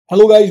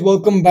Hello guys,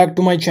 welcome back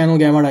to my channel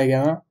Gamma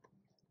Digamma.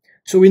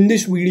 So in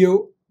this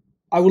video,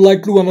 I would like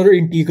to do another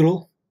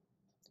integral,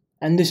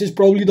 and this is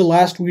probably the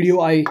last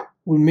video I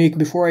will make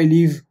before I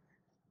leave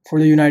for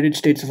the United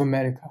States of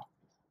America.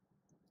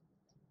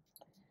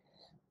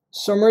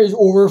 Summer is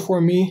over for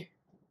me,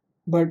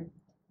 but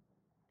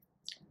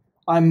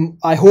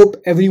I hope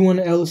everyone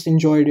else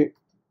enjoyed it.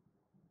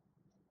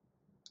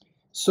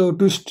 So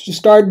to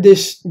start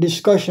this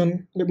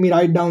discussion, let me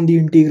write down the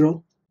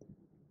integral.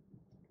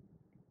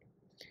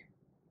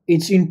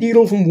 It's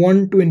integral from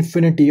 1 to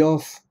infinity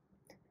of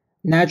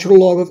natural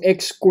log of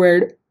x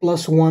squared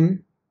plus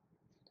 1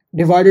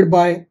 divided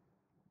by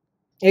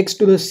x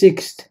to the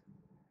 6th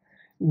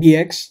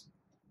dx.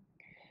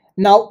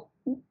 Now,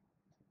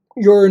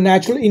 your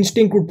natural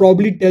instinct would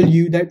probably tell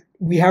you that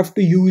we have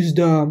to use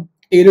the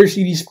Taylor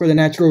series for the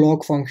natural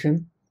log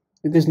function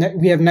because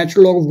we have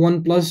natural log of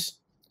 1 plus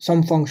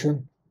some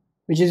function,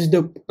 which is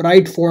the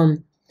right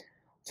form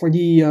for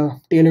the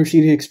Taylor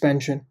series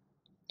expansion.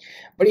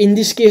 But in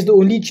this case, the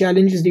only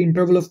challenge is the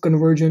interval of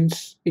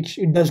convergence.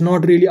 It does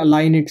not really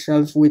align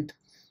itself with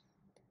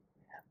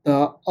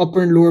the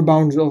upper and lower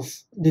bounds of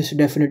this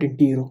definite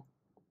integral.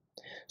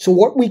 So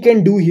what we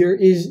can do here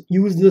is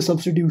use the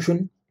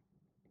substitution.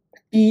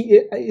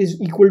 T is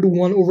equal to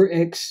 1 over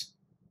x.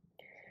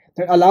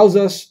 That allows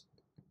us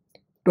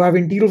to have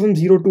integral from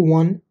 0 to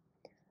 1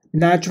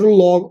 natural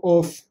log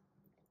of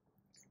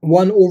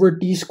 1 over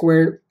t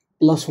squared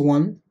plus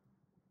 1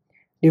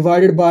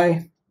 divided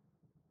by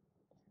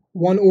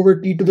 1 over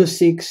t to the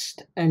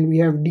 6th, and we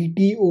have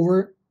dt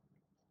over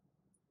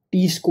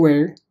t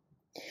squared.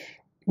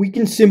 We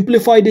can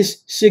simplify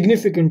this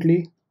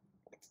significantly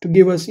to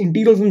give us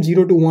integral from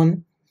 0 to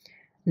 1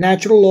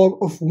 natural log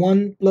of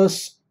 1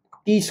 plus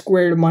t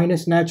squared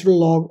minus natural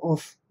log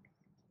of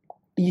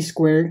t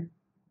squared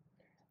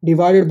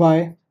divided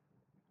by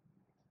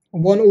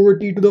 1 over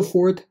t to the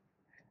 4th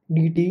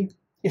dt.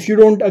 If you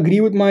don't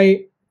agree with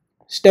my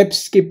step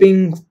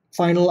skipping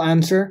final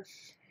answer,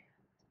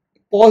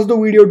 pause the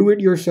video, do it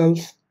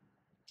yourself.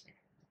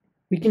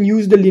 We can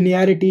use the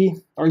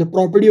linearity or the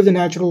property of the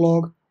natural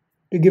log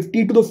to give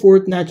t to the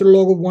 4th natural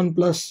log of 1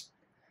 plus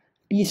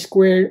t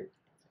squared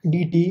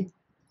dt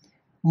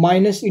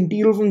minus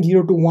integral from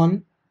 0 to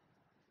 1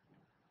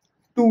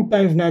 2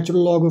 times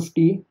natural log of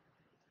t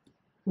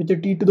with the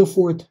t to the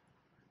 4th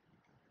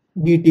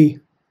dt.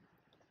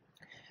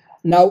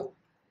 Now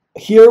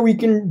here we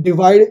can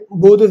divide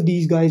both of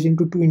these guys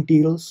into two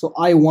integrals, so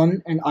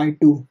I1 and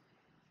I2.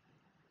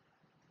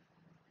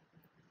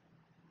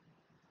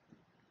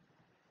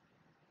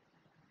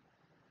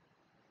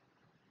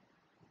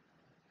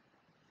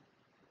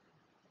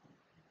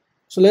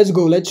 So let's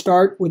go. Let's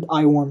start with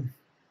I1.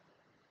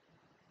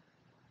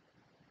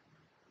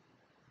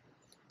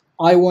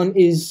 I1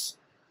 is,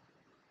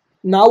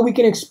 now we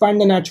can expand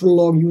the natural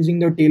log using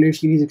the Taylor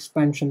series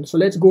expansion. So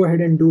let's go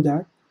ahead and do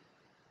that.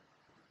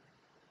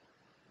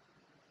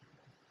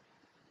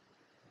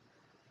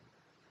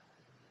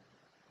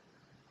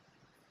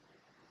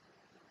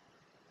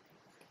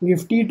 We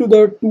have t to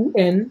the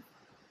 2n,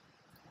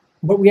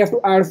 but we have to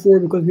add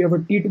 4 because we have a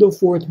t to the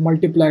 4th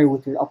multiplied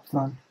with it up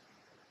front.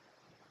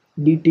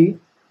 dt.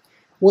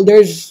 Well,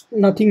 there's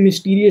nothing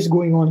mysterious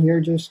going on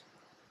here, just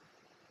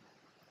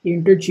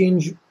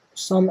interchange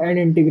sum and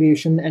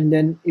integration and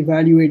then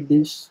evaluate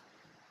this.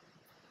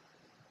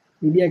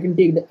 Maybe I can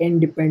take the n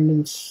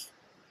dependence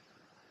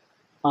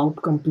out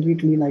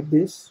completely like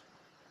this.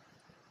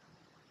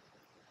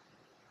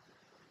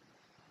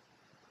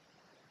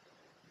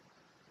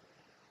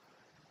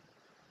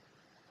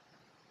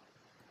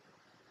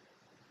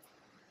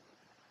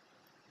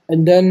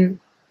 And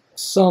then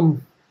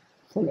sum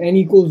from n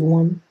equals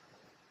 1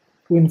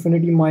 to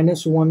infinity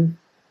minus 1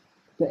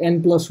 to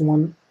n plus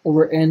 1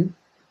 over n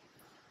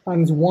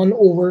times 1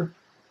 over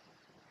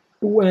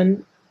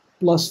 2n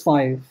plus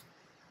 5.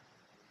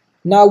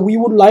 Now we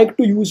would like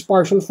to use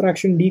partial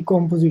fraction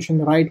decomposition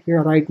right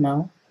here, right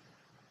now.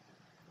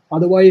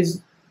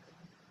 Otherwise,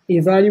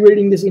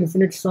 evaluating this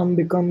infinite sum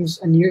becomes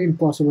a near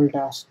impossible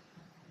task.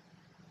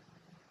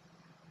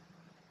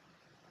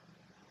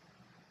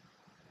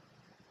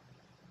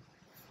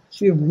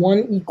 So we have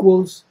 1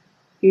 equals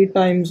a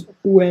times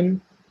 2n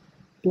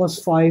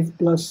plus 5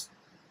 plus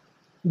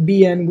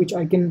bn, which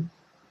I can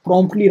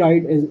promptly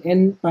write as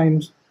n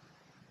times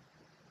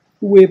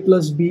 2a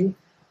plus b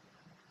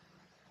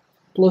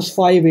plus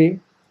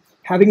 5a.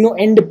 Having no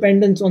n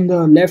dependence on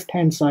the left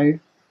hand side,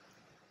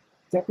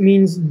 that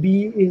means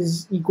b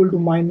is equal to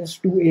minus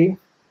 2a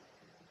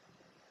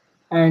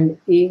and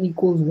a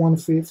equals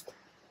 1/5,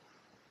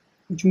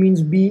 which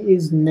means b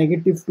is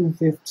negative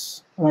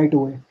 2/5 right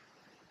away.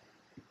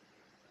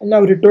 And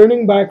now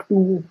returning back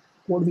to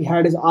what we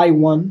had as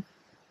I1,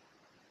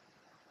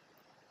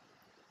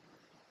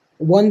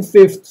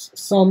 1/5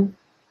 sum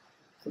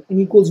n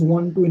equals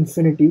 1 to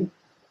infinity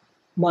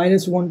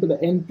minus 1 to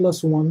the n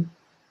plus 1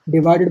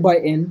 divided by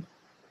n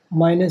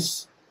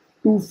minus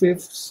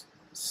 2/5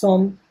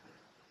 sum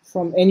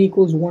from n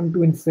equals 1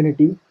 to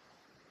infinity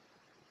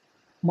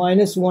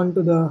minus 1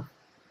 to the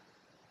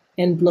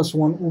n plus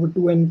 1 over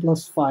 2n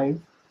plus 5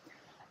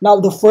 Now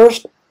the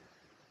first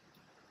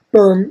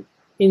term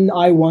in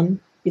I1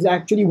 is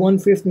actually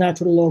 1/5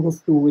 natural log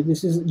of 2.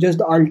 This is just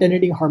the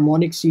alternating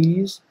harmonic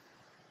series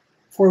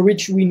for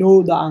which we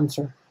know the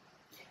answer.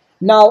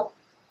 Now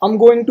I'm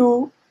going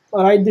to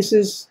write this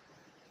as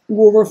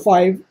 2 over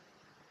 5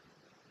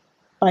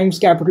 times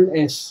capital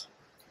S.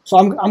 So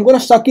I'm going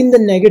to suck in the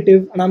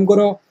negative, and I'm going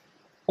to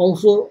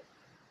also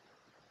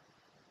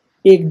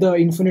take the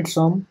infinite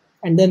sum,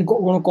 and then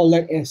going to call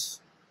that S,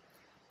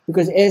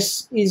 because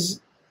S is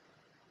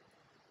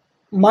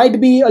might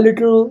be a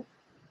little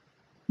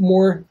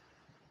more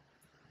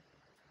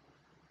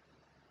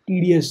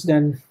tedious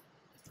than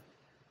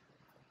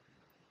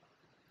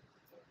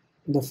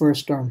the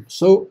first term.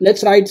 So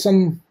let's write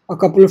a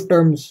couple of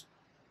terms.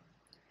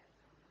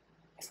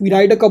 If we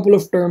write a couple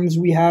of terms,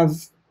 we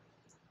have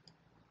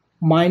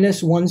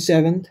minus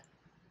 1/7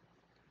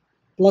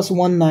 plus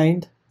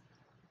 1/9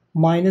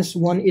 minus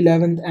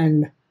 1/11,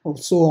 and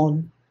so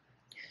on.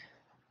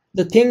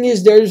 The thing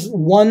is, there's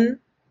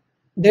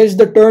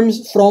the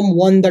terms from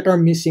 1 that are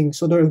missing.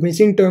 So the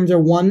missing terms are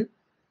 1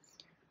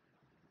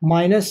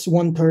 minus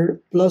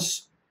 1/3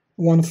 plus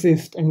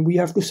 1/5, and we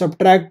have to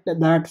subtract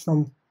that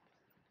from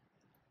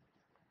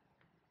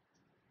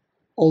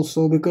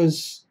also,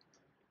 because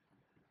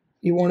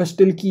you want to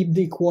still keep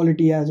the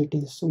equality as it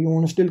is. So you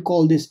want to still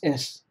call this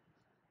S.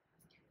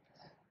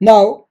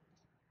 Now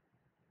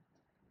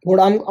what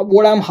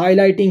I'm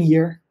highlighting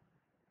here,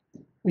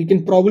 we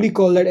can probably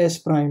call that S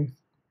prime.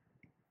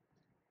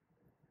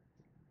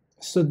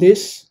 So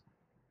this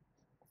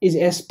is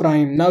S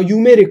prime. Now you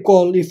may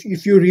recall,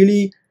 if you're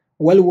really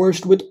well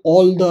versed with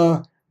all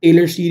the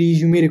Taylor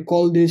series, you may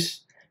recall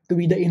this to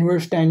be the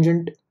inverse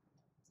tangent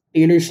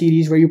Taylor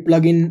series, where you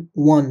plug in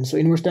 1. So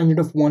inverse tangent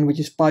of 1, which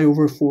is pi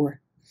over 4.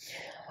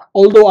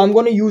 Although I'm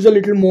going to use a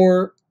little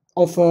more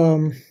of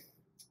a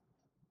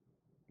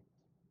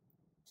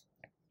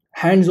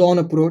hands-on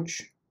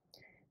approach.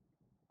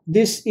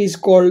 This is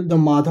called the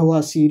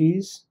Madhava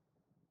series.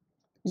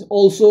 It's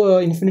also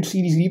an infinite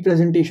series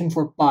representation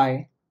for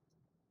pi,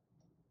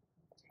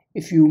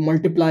 if you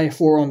multiply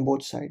 4 on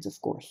both sides, of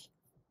course.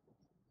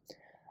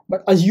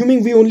 But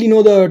assuming we only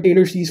know the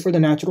Taylor series for the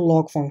natural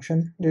log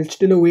function, there's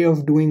still a way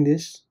of doing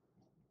this.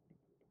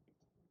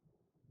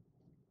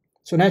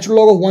 So natural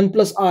log of 1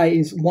 plus I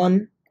is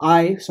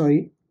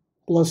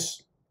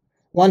plus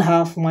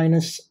 1/2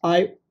 minus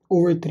I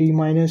over 3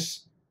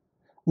 minus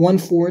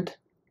 1/4,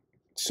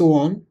 so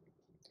on.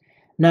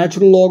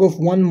 Natural log of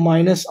 1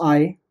 minus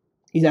I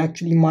is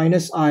actually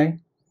minus I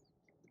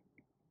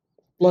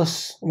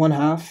plus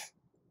 1/2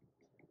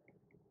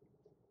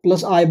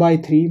 plus I by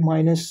 3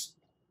 minus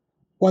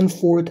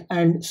 1/4,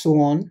 and so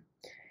on.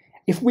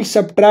 If we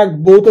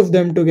subtract both of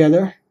them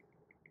together,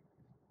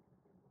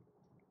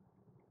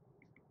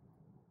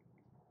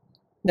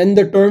 then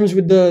the terms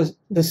with the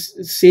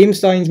same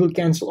signs will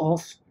cancel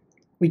off.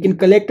 We can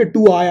collect a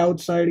 2i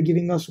outside,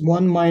 giving us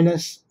 1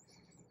 minus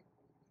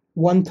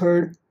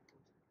 1/3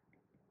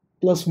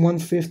 plus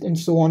 1/5, and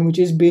so on, which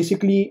is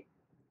basically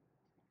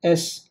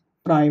S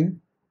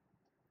prime.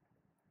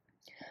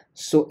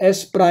 So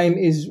S prime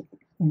is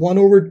 1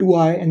 over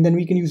 2i, and then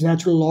we can use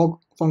natural log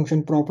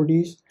function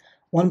properties,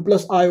 1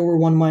 plus I over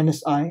 1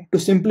 minus I. To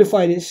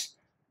simplify this,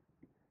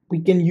 we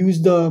can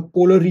use the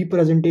polar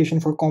representation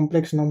for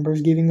complex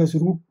numbers, giving us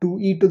root 2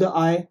 e to the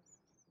I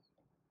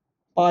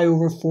pi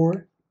over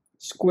 4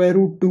 square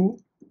root 2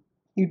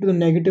 e to the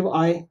negative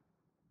I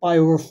pi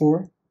over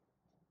 4.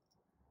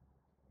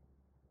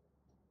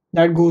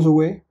 That goes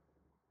away,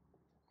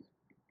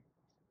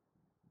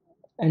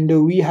 and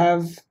we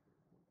have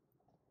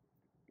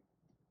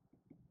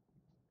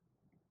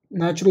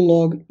natural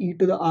log e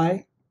to the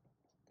I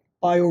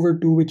pi over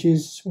 2, which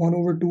is 1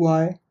 over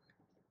 2i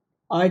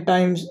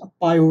times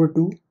pi over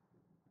 2,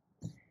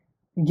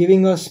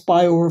 giving us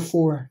pi over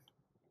 4.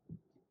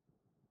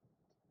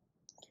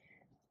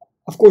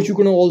 Of course, you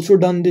could have also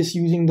done this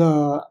using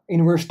the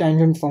inverse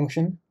tangent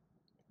function,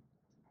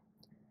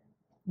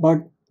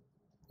 but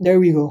there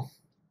we go.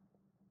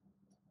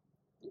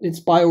 It's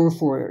pi over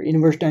 4,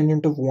 inverse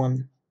tangent of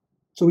 1.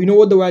 So we know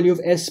what the value of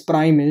S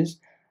prime is.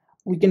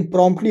 We can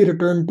promptly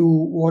return to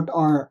what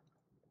our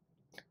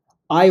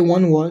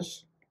I1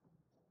 was.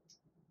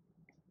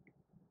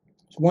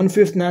 So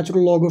 1/5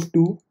 natural log of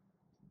 2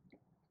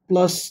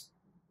 plus,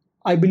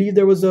 I believe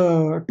there was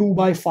a 2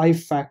 by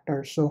 5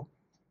 factor. So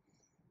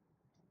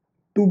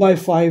 2 by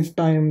 5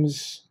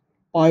 times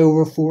pi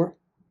over 4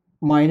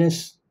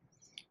 minus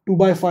 2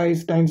 by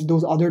 5 times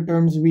those other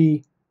terms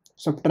we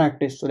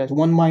subtracted. So that's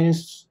 1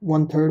 minus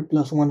 1/3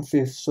 plus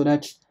 1/5. So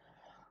that's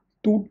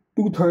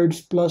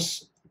 2/3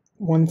 plus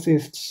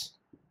 1/5.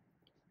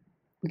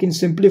 We can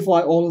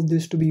simplify all of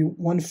this to be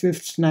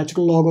 1/5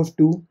 natural log of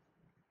 2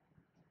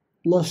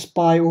 plus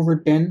pi over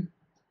 10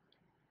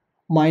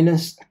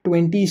 minus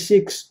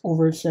 26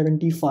 over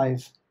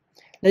 75.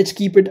 Let's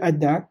keep it at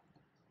that.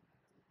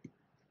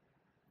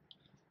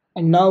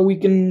 And now we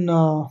can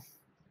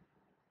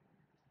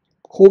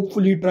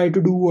hopefully try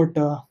to do what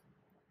our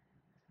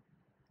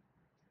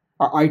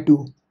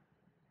I2.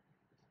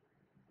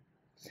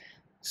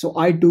 So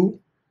I2,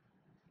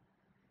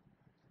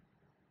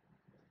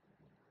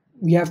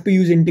 we have to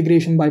use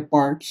integration by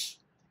parts.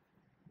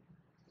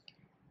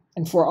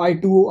 And for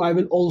I2, I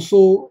will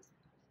also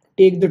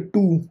take the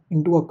 2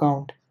 into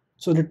account.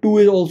 So the 2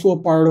 is also a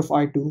part of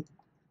I2.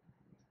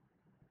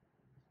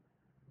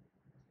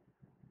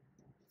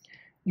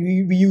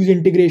 We use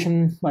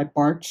integration by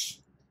parts.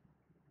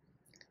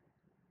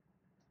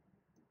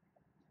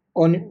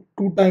 On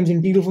 2 times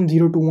integral from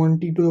 0 to 1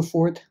 t to the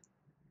 4th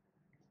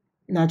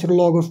natural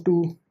log of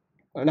 2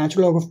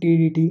 natural log of t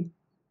dt,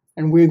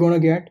 and we're gonna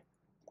get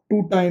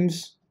 2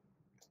 times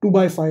 2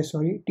 by 5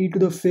 t to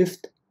the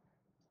 5th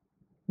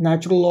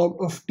natural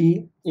log of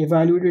t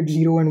evaluated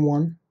 0 and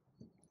 1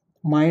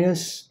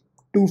 minus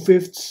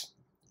 2/5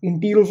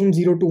 integral from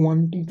 0 to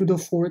 1 t to the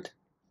 4th.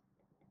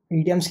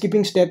 I'm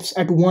skipping steps.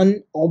 At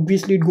 1,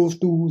 obviously it goes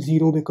to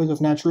 0 because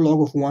of natural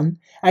log of 1.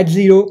 At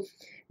 0,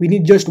 we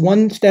need just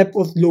one step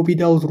of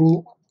L'Hopital's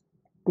rule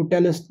to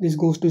tell us this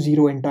goes to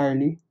 0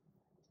 entirely.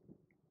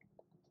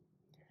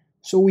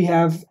 So we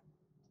have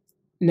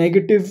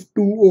negative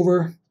 2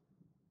 over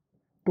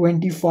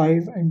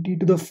 25 and t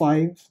to the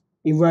 5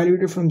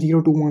 evaluated from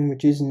 0 to 1,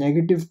 which is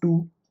negative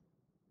 2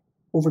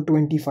 over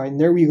 25. And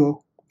there we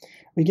go.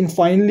 We can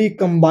finally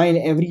combine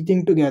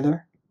everything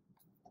together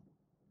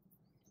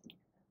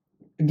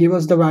to give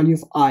us the value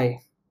of I.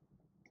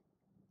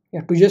 You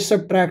have to just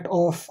subtract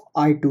off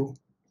I2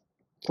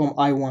 from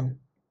I1.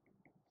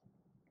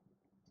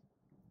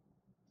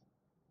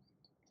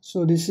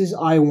 So this is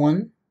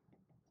I1,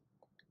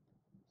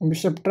 and we're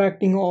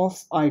subtracting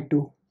off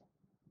I2.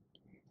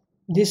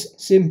 This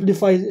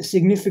simplifies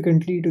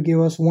significantly to give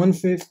us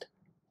 1/5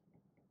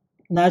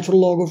 natural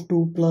log of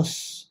 2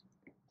 plus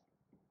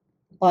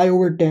pi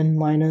over 10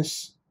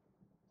 minus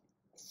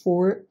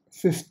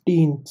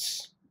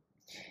 4/15,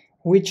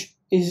 which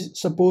is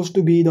supposed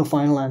to be the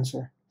final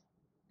answer.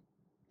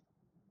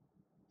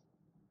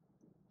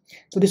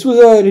 So this was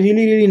a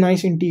really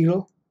nice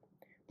integral,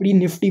 pretty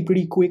nifty,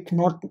 pretty quick,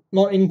 not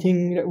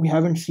anything that we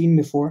haven't seen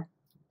before.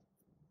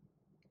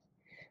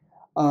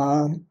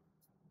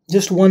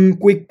 Just one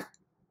quick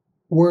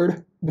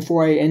word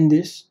before I end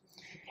this.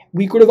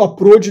 We could have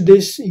approached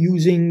this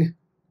using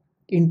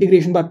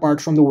integration by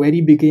parts from the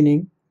very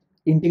beginning,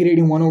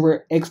 integrating 1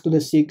 over x to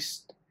the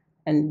 6th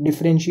and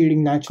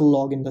differentiating natural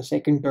log in the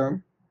second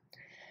term.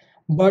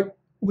 But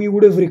we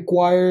would have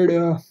required,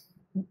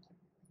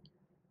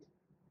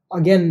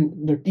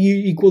 again, the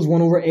t equals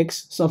 1 over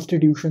x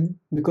substitution,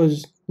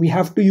 because we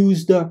have to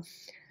use the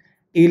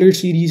Taylor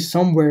series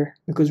somewhere,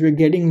 because we're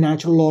getting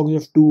natural logs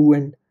of 2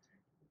 and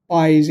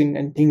pi's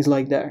and things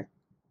like that.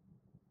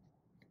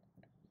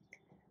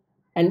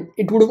 And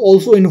it would have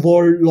also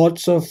involved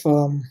lots of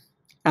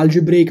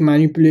algebraic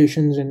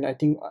manipulations, and I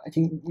think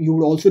you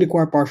would also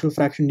require partial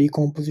fraction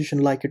decomposition,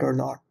 like it or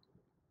not.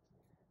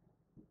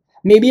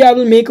 Maybe I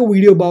will make a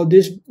video about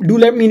this. Do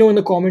let me know in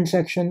the comment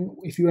section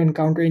if you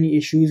encounter any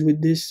issues with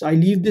this. I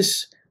leave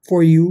this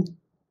for you,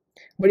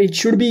 but it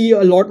should be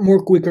a lot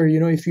more quicker,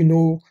 if you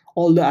know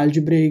all the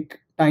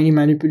algebraic tiny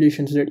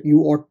manipulations that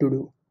you ought to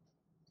do.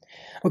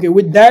 Okay,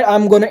 with that,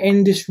 I'm gonna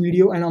end this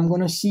video, and I'm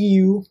gonna see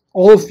you,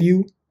 all of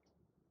you,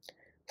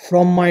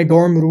 from my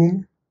dorm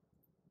room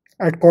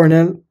at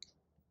Cornell,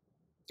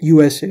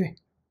 USA.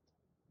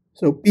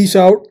 So peace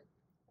out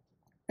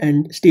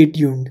and stay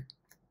tuned.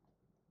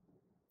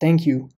 Thank you.